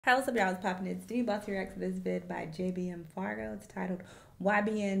Hey, what's up, y'all? It's popping. It's D. About to react to this vid by JBM Fargo. It's titled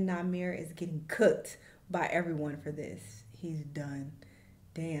YBN Nahmir is getting cooked by everyone for this. He's done.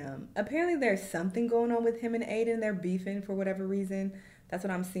 Damn. Apparently, there's something going on with him and Adin. They're beefing for whatever reason. That's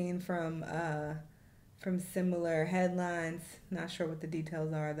what I'm seeing from similar headlines. Not sure what the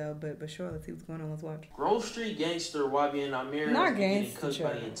details are though, but sure, let's see what's going on. Let's watch. Grove Street gangster YBN Nahmir Not has been getting gangster. cooked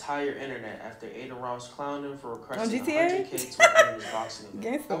by the entire internet after Adin Ross clowned him for requesting On GTA? 100K to attend his boxing event.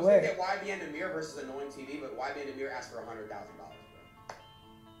 Gangster I was what? gonna get YBN Nahmir versus Annoying TV, but YBN Nahmir asked for $100,000, bro.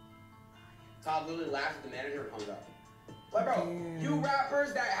 Todd literally laughed at the manager and hung up. But bro, you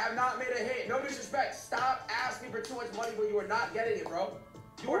rappers that have not made a hit, no disrespect, stop asking for too much money when you are not getting it, bro.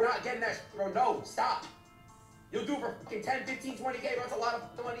 You are not getting that shit, bro. No, stop. You'll do it for fucking 10, 15, 20K, bro. It's a lot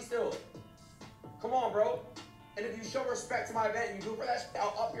of money still. Come on, bro. And if you show respect to my event, you do it for that shit,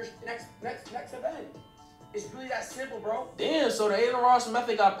 I'll up your next event. It's really that simple, bro. Damn, so the Adin Ross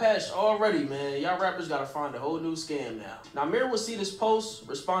method got patched already, man. Y'all rappers gotta find a whole new scam now. Nahmir will see this post,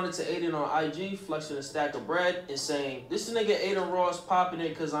 responded to Adin on IG, flexing a stack of bread, and saying, "This nigga Adin Ross popping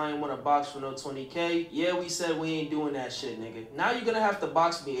it cause I ain't wanna box for no 20K. Yeah, we said we ain't doing that shit, nigga. Now you're gonna have to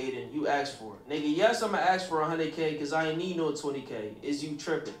box me, Adin. You asked for it. Nigga, yes, I'ma ask for 100K cause I ain't need no 20K. Is you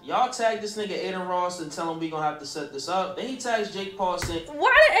tripping? Y'all tag this nigga Adin Ross and tell him we gonna have to set this up." Then he tags Jake Paul saying,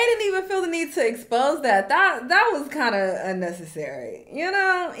 Why did Adin even feel the need to expose that? That was kind of unnecessary, you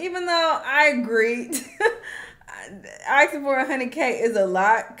know. Even though I agreed, asking for 100K is a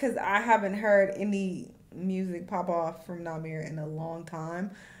lot because I haven't heard any music pop off from Nahmir in a long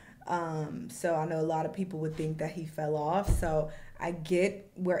time. So I know a lot of people would think that he fell off. So I get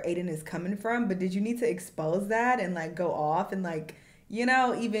where Adin is coming from, but did you need to expose that and like go off and like, you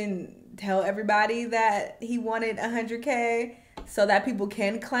know, even tell everybody that he wanted 100K? So that people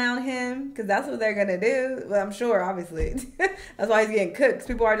can clown him, because that's what they're gonna do. Well, I'm sure, obviously. That's why he's getting cooked.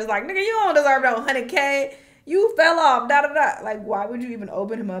 People are just like, nigga, you don't deserve no 100K. You fell off, da da da. Like, why would you even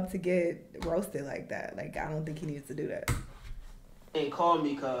open him up to get roasted like that? Like, I don't think he needs to do that. "Ain't called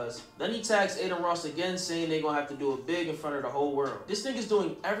me cuz." Then he tags Adin Ross again, saying they gonna have to do it big in front of the whole world. This nigga's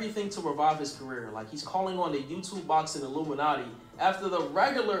doing everything to revive his career. Like, he's calling on the YouTube boxing Illuminati after the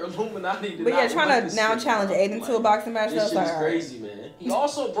regular Illuminati did. But yeah, trying to now challenge Adin to a boxing match. This shit is like, crazy, man. He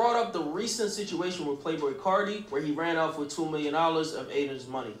also brought up the recent situation with Playboy Cardi, where he ran off with $2 million of Adin's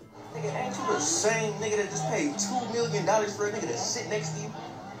money. Nigga, ain't you the same nigga that just paid $2 million for a nigga to sit next to you?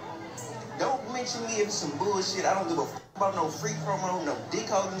 Don't mention me if it's some bullshit. I don't give a f about no free promo, no dick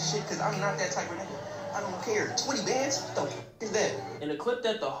holding shit, because I'm not that type of nigga. I don't care. 20 bands? What the f is that? In a clip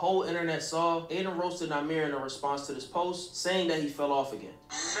that the whole internet saw, Adin roasted Nahmir in a response to this post, saying that he fell off again.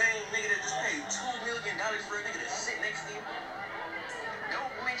 Same nigga that just paid $2 million for a nigga to sit next to you?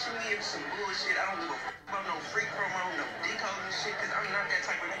 Don't mention me if it's some bullshit. I don't give a f about no free promo, no dick holding shit, because I'm not that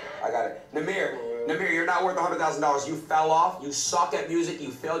type of nigga. I got it. Nahmir, you're not worth $100,000. You fell off. You suck at music. You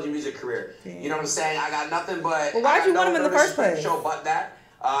failed your music career. Damn. You know what I'm saying? I got nothing but. Well, why'd you want him in the first place? Show but that.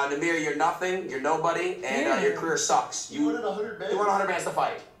 Nahmir, you're nothing. You're nobody, and your career sucks. You wanted 100 bands. You want 100 bands to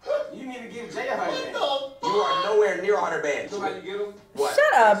fight. You didn't even give Jay 100 bands. You are nowhere near 100 bands. You know how you get them? What?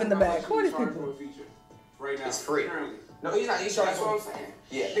 Shut up in the back. Who are these people? Right now. It's free. Currently. No, he's not. He's charging. That's what I'm saying.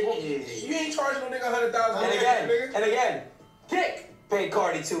 Yeah. You ain't charging no nigga 100,000. And again, Kick paid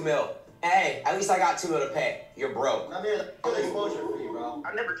Cardi $2 million. Hey, at least I got $2 million to pay. You're broke. Nahmir, exposure for you, bro.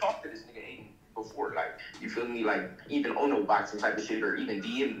 I never talked to this nigga Adin before, like, you feel me, like, even on no boxing type of shit, or even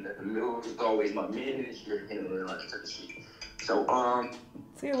DM the middle, it's always my manager, and like, type of shit. So,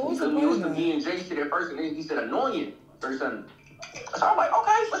 See, what was the he used to point? be in J shit at first, and then he said annoying or something. So I'm like,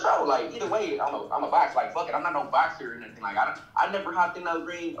 okay, for sure. Like, either way, I'm a boxer. Like, fuck it, I'm not no boxer or nothing. Like, I never hopped in no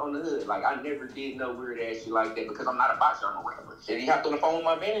ring on the hood. Like, I never did no weird ass shit like that because I'm not a boxer. I'm a rapper. Shit, he hopped on the phone with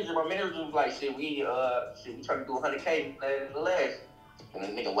my manager. My manager was like, we trying to do 100K last. And the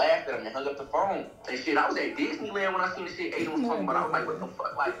nigga laughed at him and hung up the phone. And shit, I was at Disneyland when I seen the shit Adin was talking about. I was like, what the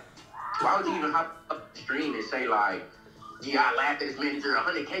fuck? Like, why would you even hop up the stream and say, like, yeah, I laughed at his manager,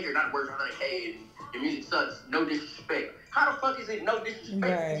 100K, you're not worth 100K, and your music sucks, no disrespect. How the fuck is it no disrespect?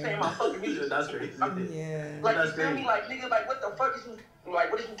 Right. You saying my fucking music That's sucks? crazy. Yeah. Like, That's you feel crazy. me? Like, nigga, like, what the fuck is you, like,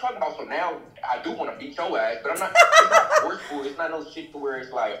 what is you talking about? So now, I do want to beat your ass, but I'm not, it's not forceful. It's not no shit to where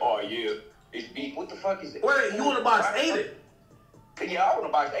it's like, oh, yeah, it's beef. What the fuck is it? Wait, you want to box Adin? Yeah, I want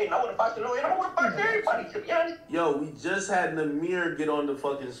to box Adin. I want to box Shanell, and I want to box everybody, to be honest. Yo, we just had Nahmir get on the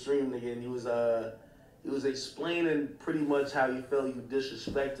fucking stream again. He was explaining pretty much how he felt you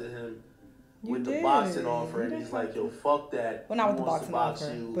disrespected him with the boxing offer, and he's like, yo, fuck that. Well, not with He the wants to boxing box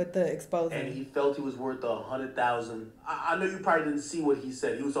offer, you. but the exposing. And he felt he was worth 100,000. I know you probably didn't see what he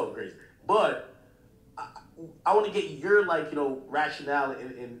said. He was talking crazy. But I want to get your rationale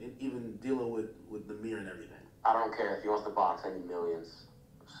in even dealing with Nahmir and everything. I don't care if he wants to box any millions.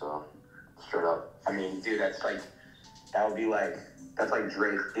 So, straight up. I mean, dude, that's like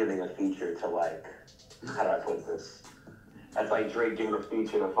Drake giving a feature to how do I put this? That's like Drake giving a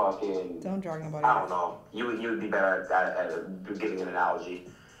feature to fucking. Don't drag nobody. I don't know. You would be better at giving an analogy.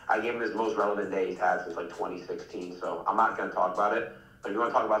 I gave him his most relevant day he's had since 2016. So I'm not gonna talk about it. But if you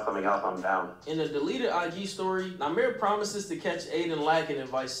want to talk about something else, I'm down. In a deleted IG story, Nahmir promises to catch Adin lacking in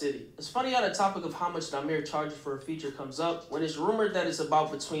Vice City. It's funny how the topic of how much Nahmir charges for a feature comes up when it's rumored that it's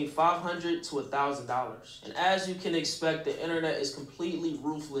about between $500 to $1,000. And as you can expect, the internet is completely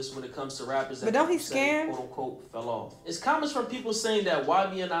ruthless when it comes to rappers that but don't he scam? quote unquote fell off. It's comments from people saying that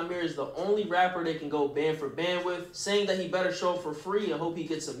YBN Nahmir is the only rapper they can go band for band with, saying that he better show up for free and hope he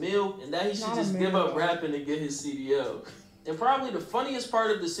gets a meal, and that he should just give up rapping and get his CDL. And probably the funniest part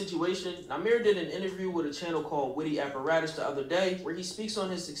of the situation, Nahmir did an interview with a channel called Witty Apparatus the other day where he speaks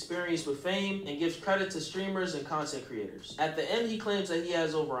on his experience with fame and gives credit to streamers and content creators. At the end, he claims that he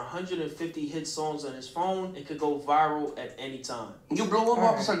has over 150 hit songs on his phone and could go viral at any time. You blow up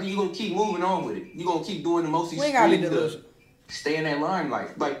off of something, you're going to keep moving on with it. You're going to keep doing the most extreme to stay in that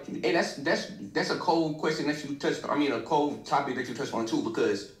limelight. And that's a cold question that you touched on. I mean, a cold topic that you touched on too,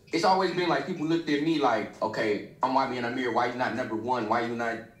 because it's always been people looked at me like, okay, I'm YBN Nahmir, why you not number one? Why you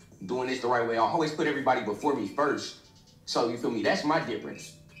not doing this the right way? I always put everybody before me first. So you feel me? That's my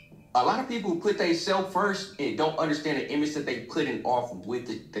difference. A lot of people put they self first and don't understand the image that they putting off with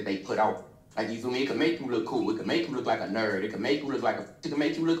it, that they put out. You feel me? It can make you look cool. It can make you look like a nerd. It can make you look it can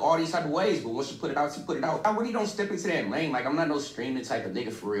make you look all these type of ways. But once you put it out, you put it out. I really don't step into that lane. I'm not no streaming type of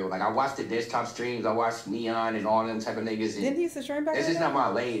nigga for real. I watch the desktop streams. I watch Neon and all them type of niggas. Didn't he used to stream back That's just not my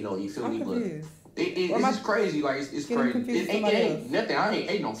lane though. You feel me? Confused. But it's just crazy. It's crazy. It ain't nothing. I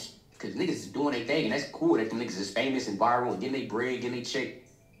ain't no because niggas is doing their thing and that's cool. That them niggas is famous and viral and getting they bread, getting they check,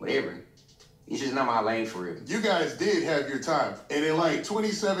 whatever. It's just not my lane for real. You guys did have your time, and in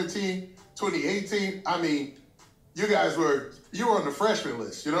 2017. 2018, I mean, you were on the freshman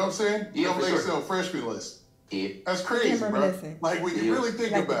list. You know what I'm saying? Yeah, Make yourself freshman list. Yeah. That's crazy, bro. When you really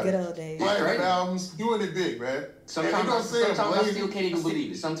think about it. Old days. Platinum albums, doing it big, man. Sometimes I still can't even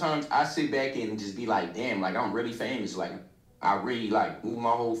believe it. Sometimes I sit back and just be like, damn, I'm really famous. I really move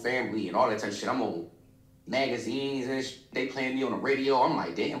my whole family and all that type of shit. I'm on magazines and they playing me on the radio. I'm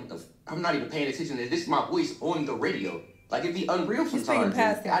like, damn, I'm not even paying attention to this. This is my voice on the radio. It'd be unreal sometimes.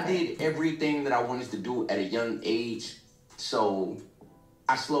 I did everything that I wanted to do at a young age. So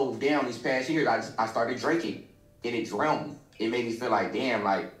I slowed down these past years. I started drinking and it drowned me. It made me feel like, damn,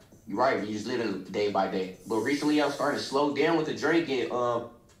 you're right, you just living day by day. But recently I was starting to slow down with the drinking,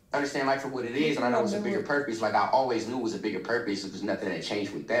 understand life for what it is, and I know it's a bigger purpose. I always knew it was a bigger purpose. There's nothing that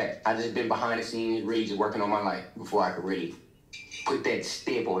changed with that. I just been behind the scenes, really just working on my life before I could really put that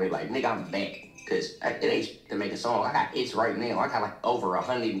stamp on it. Nigga, I'm back. Because it ain't to make a song. I got itch right now. I got over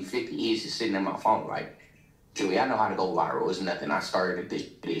 150 itches sitting in my phone. Julie, I know how to go viral. It's nothing. I started this.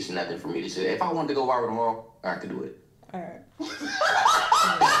 It's nothing for me to say. If I wanted to go viral tomorrow, I could do it. All right.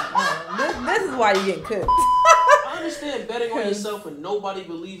 This is why you get cooked. I understand betting on yourself when nobody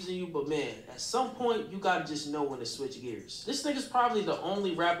believes in you, but man, at some point, you gotta just know when to switch gears. This nigga's probably the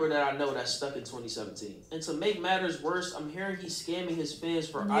only rapper that I know that's stuck in 2017. And to make matters worse, I'm hearing he's scamming his fans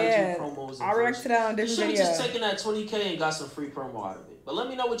for IG promos and I reacted to that on different videos. You should've just taken that 20K and got some free promo out of it. But let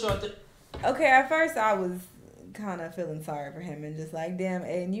me know what y'all think. Okay, at first I was kind of feeling sorry for him and just damn,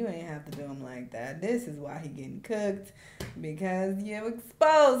 Aiden, you ain't have to do him like that. This is why he getting cooked, because you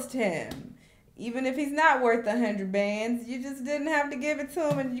exposed him. Even if he's not worth 100 bands, you just didn't have to give it to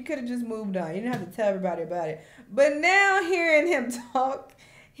him and you could have just moved on. You didn't have to tell everybody about it. But now hearing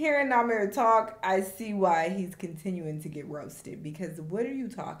Nahmir talk, I see why he's continuing to get roasted. Because what are you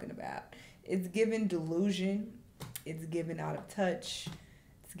talking about? It's given delusion. It's given out of touch.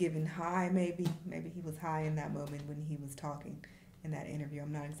 It's given high, maybe. Maybe he was high in that moment when he was talking in that interview.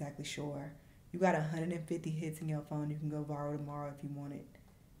 I'm not exactly sure. You got 150 hits in your phone. You can go viral tomorrow if you want it.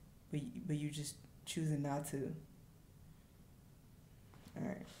 But you just choosing not to. All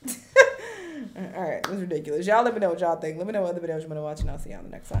right. All right. It was ridiculous. Y'all let me know what y'all think. Let me know what other videos you want to watch, and I'll see y'all in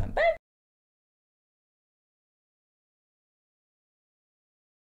the next time. Bye.